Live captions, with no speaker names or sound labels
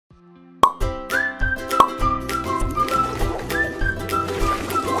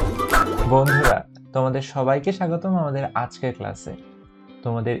বন্ধুরা, তোমাদের সবাইকে স্বাগতম আমাদের আজকের ক্লাসে।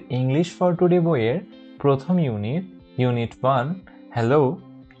 তোমাদের ইংলিশ ফর টুডে বইয়ের প্রথম ইউনিট 1 হ্যালো,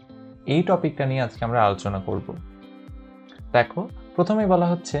 এই টপিকটা নিয়ে আজকে আমরা আলোচনা করব। দেখো, প্রথমে বলা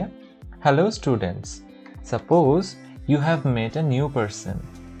হচ্ছে hello students, suppose you have mate a new person,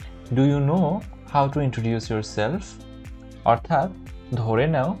 do you know how to introduce yourself? অর্থাৎ ধরে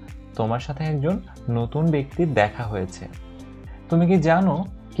নাও তোমার সাথে একজন নতুন ব্যক্তির দেখা হয়েছে, তুমি কি জানো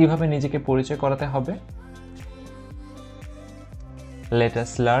কিভাবে নিজেকে পরিচয় করাতে হবে? Let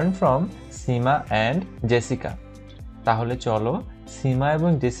us learn from Seema and Jessica. তাহলে চলো সীমা এবং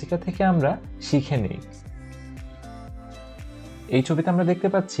জেসিকা থেকে আমরা শিখে নিই। এই ছবিতে আমরা দেখতে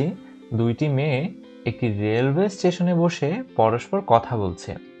পাচ্ছি দুইটি মেয়ে একটি রেলওয়ে স্টেশনে বসে পরস্পর কথা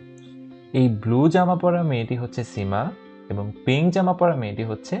বলছে। এই ব্লু জামা পরা মেয়েটি হচ্ছে সীমা এবং পিঙ্ক জামা পরা মেয়েটি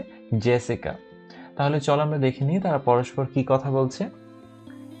হচ্ছে জেসিকা। তাহলে চলো আমরা দেখে নিই তারা পরস্পর কি কথা বলছে।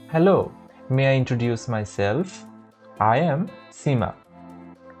 Hello, may I introduce my self? I am Seema.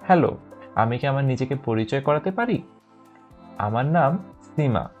 Hello, আমি কি আমার নিজেকে পরিচয় করাতে পারি? আমার নাম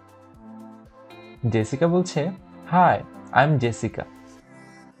সীমা। জেসিকা বলছে, high, I am Jessica.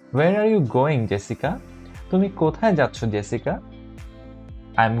 ওয়ের are you going Jessica? তুমি কোথায় যাচ্ছ Jessica?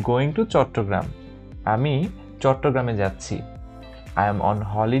 I am going to Chittagong. আমি চট্টগ্রামে যাচ্ছি। I am on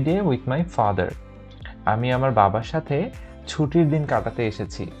holiday with my father. আমি আমার বাবার সাথে ছুটির দিন কাটাতে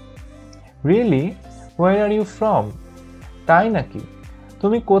এসেছি। Really, war are you from? তাই নাকি?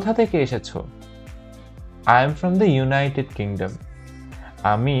 তুমি কোথা থেকে এসেছো? I am from the United kingdom.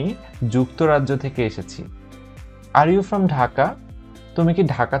 আমি যুক্তরাজ্য থেকে এসেছি। Are you from Dhaka? তুমি কি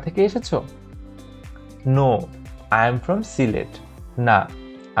ঢাকা থেকে এসেছো? No, I am from Sylhet. না,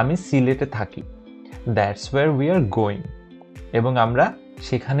 আমি সিলেটে থাকি। That's wire we are going. এবং আমরা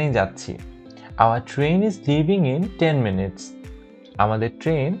সেখানেই যাচ্ছি। Hour train is living in 10 minutes. আমাদের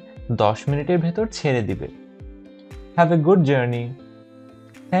ট্রেন 10 মিনিটের ভেতর ছেড়ে দিবে। Have a good journey.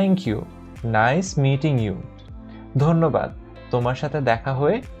 Thank you, nice meeting you. ধন্যবাদ, তোমার সাথে দেখা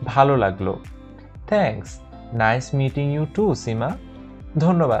হয়ে ভালো লাগলো। Thanks, nice meeting you two সীমা।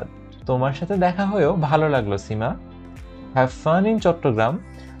 ধন্যবাদ, তোমার সাথে দেখা হয়েও ভালো লাগলো সীমা। Have fun in Chittagong.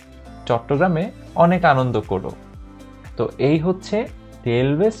 চট্টগ্রামে অনেক আনন্দ করো। তো এই হচ্ছে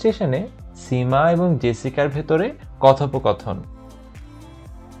রেলওয়ে স্টেশনে সীমা এবং জেসিকার ভেতরে কথোপকথন।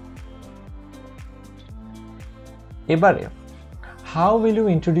 এবারে how will you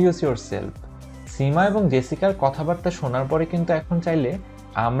introduce yourself? সীমা এবং জেসিকার কথাবার্তা শোনার পরে কিন্তু এখন চাইলে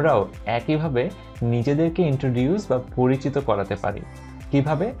আমরাও একইভাবে নিজেদেরকে ইন্ট্রোডিউস বা পরিচিত করাতে পারি।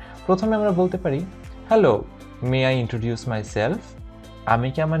 কিভাবে? প্রথমে আমরা বলতে পারি hello, may I introduce my self? আমি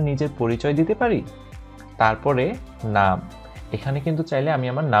কি আমার নিজের পরিচয় দিতে পারি? তারপরে নাম। এখানে কিন্তু চাইলে আমি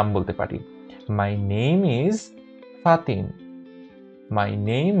আমার নাম বলতে পারি। My name is Fatin. My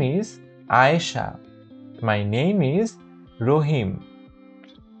name is Ayesha. My name is রহিম।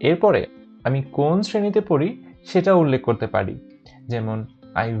 এরপরে আমি কোন শ্রেণীতে পড়ি সেটা উল্লেখ করতে পারি। যেমন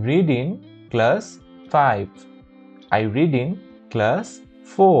I read in class 5, I read in class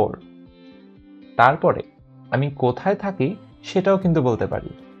 4। তারপরে আমি কোথায় থাকি সেটাও কিন্তু বলতে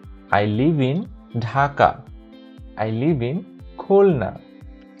পারি। I live in Dhaka, I live in Khulna,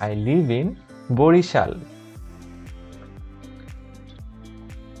 I live in Barishal.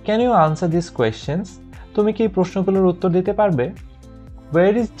 Can you answer this questions? তুমি কি এই প্রশ্নগুলোর উত্তর দিতে পারবে?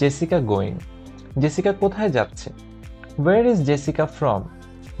 ওয়ের ইজ জেসিকা গোয়িং? জেসিকা কোথায় যাচ্ছে? ওয়ের ইজ জেসিকা ফ্রম?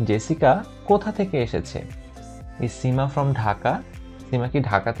 জেসিকা কোথা থেকে এসেছে? Is Seema from Dhaka? সীমা কি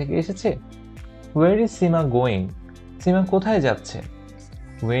ঢাকা থেকে এসেছে? ওয়ের ইজ সীমা গোয়িং? সীমা কোথায় যাচ্ছে?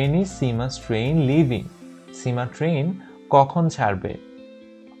 When is সীমাস train living? Seema train কখন ছাড়বে?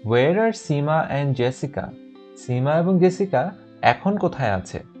 ওয়ের আর সীমা অ্যান্ড জেসিকা? সীমা এবং জেসিকা এখন কোথায়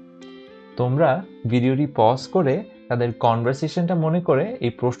আছে? তোমরা ভিডিওটি পজ করে তাদের কনভারসেশনটা মনে করে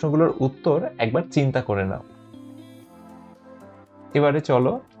এই প্রশ্নগুলোর উত্তর একবার চিন্তা করে নাও। এবারে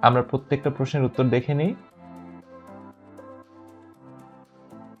চলো আমরা প্রত্যেকটা প্রশ্নের উত্তর দেখে নিই।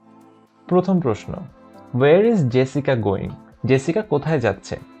 প্রথম প্রশ্ন, ওয়ের ইজ জেসিকা গোয়িং? জেসিকা কোথায়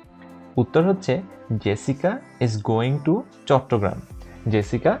যাচ্ছে? উত্তর হচ্ছে Jessica is going to Chittagong.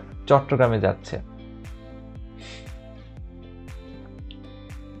 Jessica চট্টগ্রামে যাচ্ছে।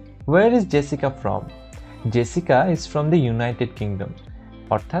 ওয়ের is Jessica from? Jessica is from the United kingdom.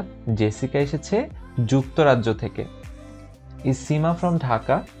 অর্থাৎ জেসিকা এসেছে যুক্তরাজ্য থেকে। Is Seema from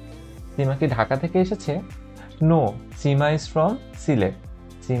Dhaka? সীমা কি ঢাকা থেকে এসেছে? No, Seema is from Sylhet.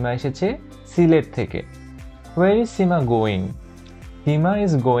 সীমা এসেছে সিলেট থেকে। ওয়ের is Seema going? Seema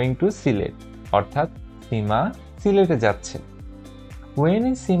is going to Sylhet. অর্থাৎ সীমা সিলেটে যাচ্ছে। When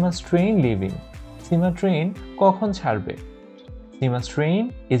is সীমাস train living? Seema train কখন ছাড়বে? Sima's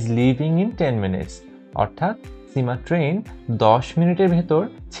train is leaving in 10 minutes. অর্থাৎ সিমা ট্রেন 10 মিনিটের ভেতর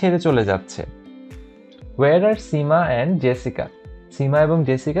ছেড়ে চলে যাচ্ছে। Where are Sima and Jessica? সিমা এবং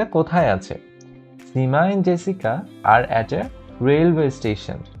জেসিকা কোথায় আছে? Sima and Jessica are at a railway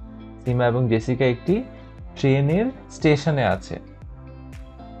station. সিমা এবং জেসিকা একটি ট্রেনের স্টেশনে আছে।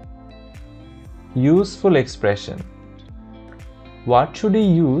 Useful expression. What should we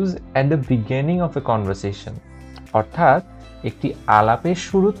use at the beginning of a conversation? অর্থাৎ একটি আলাপের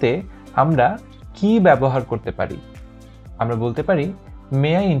শুরুতে আমরা কি ব্যবহার করতে পারি? আমরা বলতে পারি,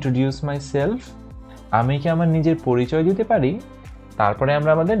 may I introduce my self? আমি কি আমার নিজের পরিচয় দিতে পারি? তারপরে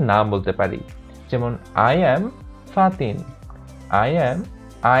আমরা আমাদের নাম বলতে পারি, যেমন I am Fatin, I am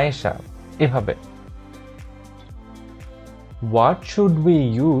Ayesha, এভাবে। What should we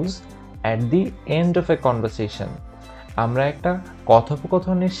use at the end of a conversation? আমরা একটা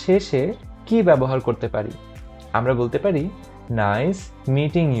কথোপকথনের শেষে কি ব্যবহার করতে পারি? আমরা বলতে পারি, নাইস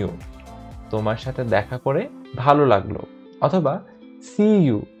মিটিং ইউ, তোমার সাথে দেখা করে ভালো লাগলো, অথবা সি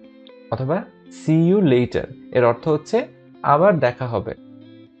ইউ, অথবা সি ইউ লেটার। এর অর্থ হচ্ছে আবার দেখা হবে।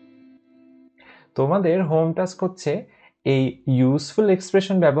 তোমাদের হোম টাস্ক হচ্ছে এই ইউজফুল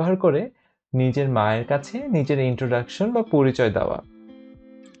এক্সপ্রেশন ব্যবহার করে নিজের মায়ের কাছে নিজের ইন্ট্রোডাকশন বা পরিচয় দেওয়া।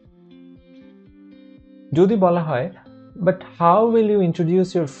 যদি বলা হয়, but how will you introduce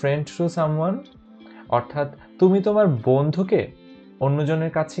your friend to someone? অর্থাৎ তুমি তোমার বন্ধুকে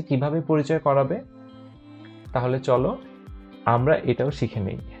অন্যজনের কাছে কিভাবে পরিচয় করাবে? তাহলে চলো আমরা এটাও শিখে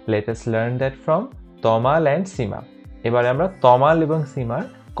নিই। Let us learn that from Tamal and সীমা। এবারে আমরা তমাল এবং সীমার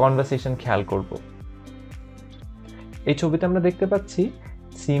কনভারসেশন খেয়াল করব। এই ছবিতে আমরা দেখতে পাচ্ছি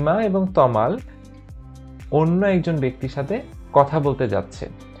সীমা এবং তমাল অন্য একজন ব্যক্তির সাথে কথা বলতে যাচ্ছে।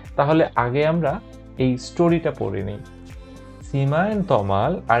 তাহলে আগে আমরা এই স্টোরিটা পড়ে নিই। সীমা and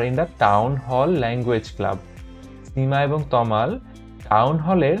Tamal R in the town hall language club. সীমা এবং তমাল টাউন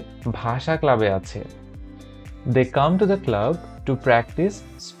হলের ভাষা ক্লাবে আছে। দে come to the club two practice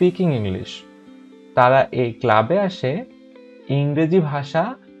speaking English. তারা এই ক্লাবে আসে ইংরেজি ভাষা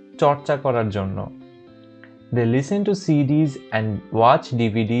চর্চা করার জন্য। They listen to CDs and watch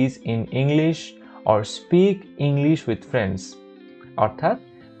DVDs in English or speak English with friends. অর্থাৎ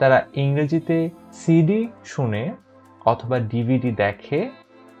তারা ইংরেজিতে সিডি শুনে অথবা ডিভিডি দেখে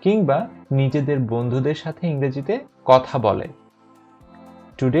কিংবা নিজেদের বন্ধুদের সাথে ইংরেজিতে কথা বলে।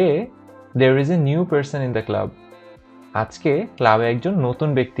 Today there is a new person in the club. আজকে ক্লাবে একজন নতুন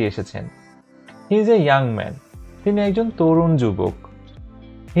ব্যক্তি এসেছেন। He is a young man. তিনি একজন তরুণ যুবক।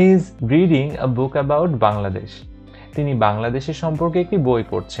 He is reading a book about Bangladesh. তিনি বাংলাদেশের সম্পর্কে একটি বই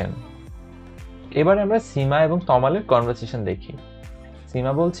পড়ছেন। এবার আমরা সীমা এবং তমালের কনভারসেশন দেখি।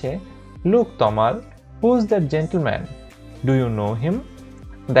 সীমা বলছে, look Tamal, who is that gentleman? Do you know him?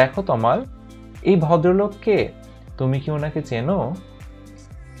 দেখো তমাল, এই ভদ্রলোক কে? তুমি কি ওনাকে চেনো?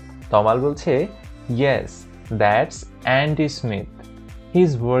 তমাল বলছে, yes, that's Andy Smith. He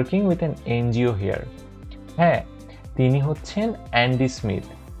is working with an NGO here. হ্যাঁ, তিনি হচ্ছেন অ্যান্ডি স্মিথ।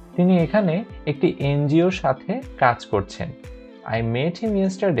 তিনি এখানে একটি এনজিওর সাথে কাজ করছেন। I met him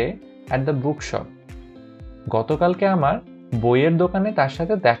yesterday at the book shop. গতকালকে আমার বইয়ের দোকানে তার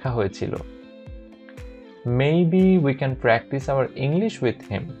সাথে দেখা হয়েছিল। Maybe we can practise our English with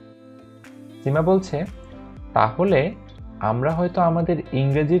him. সীমা বলছে, তাহলে আমরা হয়তো আমাদের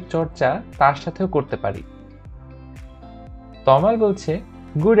ইংরেজির চর্চা তার সাথেও করতে পারি। তমাল বলছে,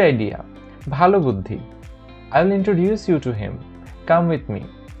 গুড আইডিয়া, ভালো বুদ্ধি। I will introduce you to him. Come with me.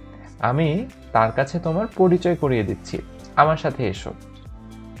 আমি তার কাছে তোমার পরিচয় করিয়ে দিচ্ছি, আমার সাথে এসো।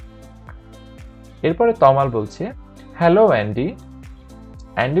 এরপরে তমাল বলছে, হ্যালো অ্যান্ডি।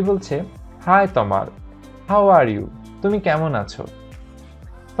 অ্যান্ডি বলছে, high Tamal, how are you? তুমি কেমন আছো?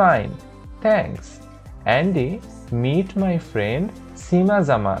 Fine, thanks. Andy, meet my friend Seema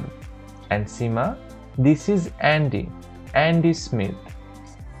Zaman. And Seema, this is Andy, Andy Smith.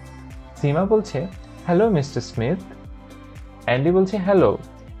 সীমা বলছে, হ্যালো মিস্টার স্মিথ। অ্যান্ডি বলছে, hello,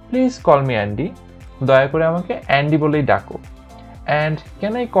 please call me Andy. দয়া করে আমাকে Andy বলেই ডাকো। And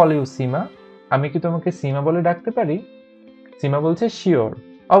can I call you সীমা? আমি কি তোমাকে সীমা বলে ডাকতে পারি? সীমা বলছে, শিওর,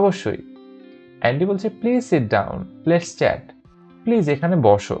 অবশ্যই। অ্যান্ডি বলছে, please sit down, let's chat. Please এখানে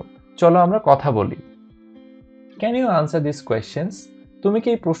বসো, চলো আমরা কথা বলি। Can you answer this questions? তুমি কি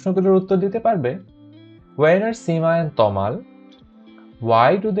এই প্রশ্নগুলোর উত্তর দিতে পারবে? War R Seema and Tamal? Why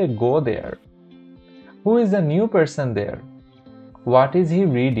do they go there? Who is the new person there? What is he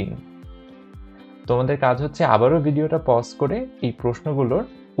reading? তোমাদের কাজ হচ্ছে আবারও ভিডিওটা পজ করে এই প্রশ্নগুলোর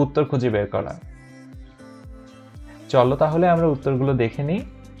উত্তর খুঁজে বের করা। চলো তাহলে আমরা উত্তরগুলো দেখে নিই।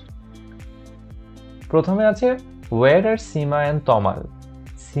 প্রথমে আছে, where are Sima and Tomal?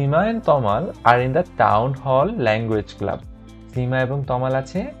 Sima and Tomal are in the town hall language club. সীমা এবং তমাল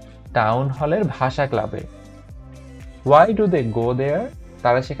আছে টাউন হলের ভাষা ক্লাবে। Why do they go there?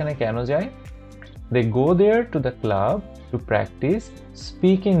 তারা সেখানে কেন যায়? They go there to the club to practice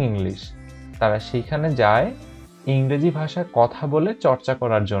speaking English. তারা সেখানে যায় ইংরেজি ভাষা কথা বলে চর্চা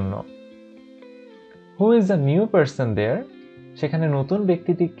করার জন্য। Who is the new person there? সেখানে নতুন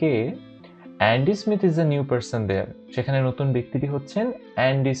ব্যক্তিটি কে? Andy Smith is the new person there. সেখানে নতুন ব্যক্তিটি হচ্ছেন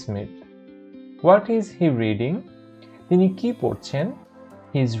Andy Smith. What is he reading? তিনি কি পড়ছেন?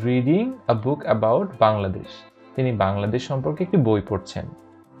 He is reading a book about Bangladesh. তিনি বাংলাদেশ সম্পর্কে একটি বই পড়ছেন।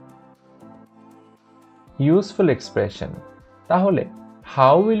 Useful expression. তাহলে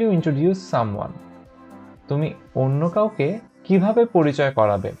how will you introduce someone? তুমি অন্য কাউকে কিভাবে পরিচয়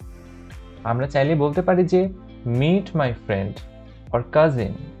করাবে? আমরা চাইলে বলতে পারি যে meet my friend or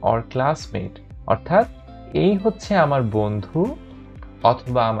cousin or classmate, অর্থাৎ এই হচ্ছে আমার বন্ধু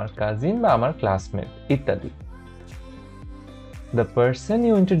অথবা আমার কাজিন বা আমার ক্লাসমেট ইত্যাদি। The person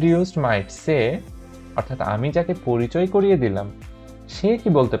you introduced might say, অর্থাৎ আমি যাকে পরিচয় করিয়ে দিলাম সে কি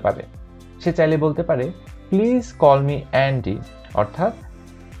বলতে পারে? সে চাইলে বলতে পারে প্লিজ কল মি অ্যান্ডি, অর্থাৎ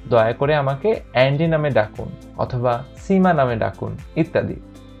দয়া করে আমাকে অ্যান্ডি নামে ডাকুন অথবা সীমা নামে ডাকুন ইত্যাদি।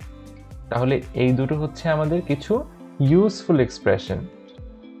 তাহলে এই দুটো হচ্ছে আমাদের কিছু ইউজফুল এক্সপ্রেশন।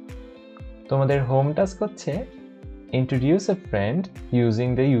 তোমাদের হোম টাস্ক হচ্ছে introduce a friend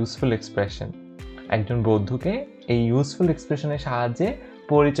using the useful expression. একজন বন্ধুকে এই ইউজফুল এক্সপ্রেশনের সাহায্যে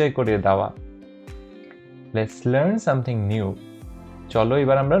পরিচয় করিয়ে দেওয়া। Let's learn something new. চলো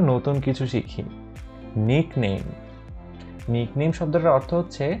এবার আমরা নতুন কিছু শিখি। নিকনেম। নিকনেম শব্দটার অর্থ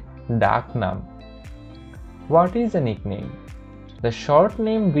হচ্ছে ডাক নাম। What is a nickname? The short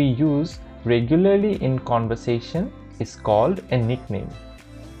name we use regularly in conversation is called a nickname.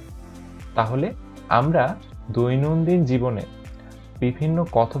 তাহলে আমরা দৈনন্দিন জীবনে বিভিন্ন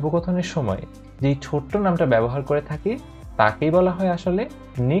কথোপকথনের সময় যেই ছোট্ট নামটা ব্যবহার করে থাকি তাকেই বলা হয় আসলে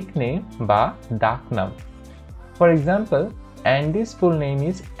নিকনেম বা ডাকনাম। For example, Andy's full name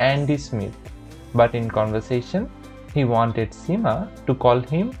is Andy Smith, but in conversation he wanted Seema to call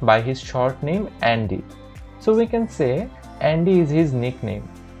him by his short name Andy. So we can say Andy is his nickname.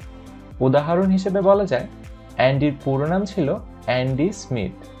 উদাহরণ হিসেবে বলা যায় অ্যান্ডির পুরো নাম ছিল Andy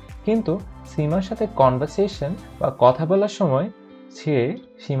Smith, কিন্তু সীমার সাথে কনভারসেশন বা কথা বলার সময় সে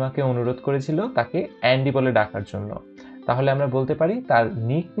সীমাকে অনুরোধ করেছিল তাকে অ্যান্ডি বলে ডাকার জন্য। তাহলে আমরা বলতে পারি তার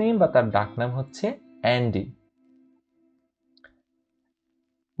নিকনেম বা তার ডাকনাম হচ্ছে অ্যান্ডি।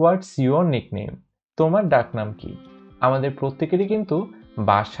 What's your nickname? তোমার ডাকনাম কি? আমাদের প্রত্যেকেরই কিন্তু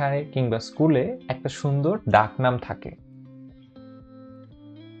বাসায় কিংবা স্কুলে একটা সুন্দর ডাকনাম থাকে।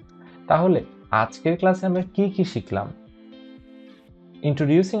 তাহলে আজকের ক্লাসে আমরা কি কি শিখলাম?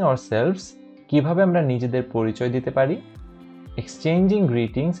 ইন্ট্রোডিউসিং আওয়ারসেলভস, কিভাবে আমরা নিজেদের পরিচয় দিতে পারি। এক্সচেঞ্জিং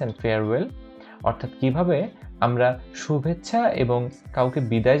গ্রিটিংস অ্যান্ড ফেয়ারওয়েল, অর্থাৎ কিভাবে আমরা শুভেচ্ছা এবং কাউকে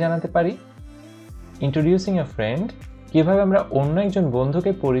বিদায় জানাতে পারি। ইন্ট্রোডিউসিং এ ফ্রেন্ড, কিভাবে আমরা অন্য একজন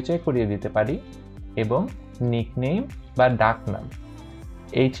বন্ধুকে পরিচয় করিয়ে দিতে পারি। এবং নিকনেম বা ডাকনাম।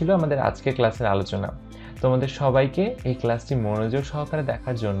 এই ছিল আমাদের আজকের ক্লাসের আলোচনা। তোমাদের সবাইকে এই ক্লাসটি মনোযোগ সহকারে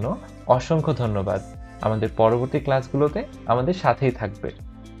দেখার জন্য অসংখ্য ধন্যবাদ। আমাদের পরবর্তী ক্লাসগুলোতে আমাদের সাথেই থাকবে।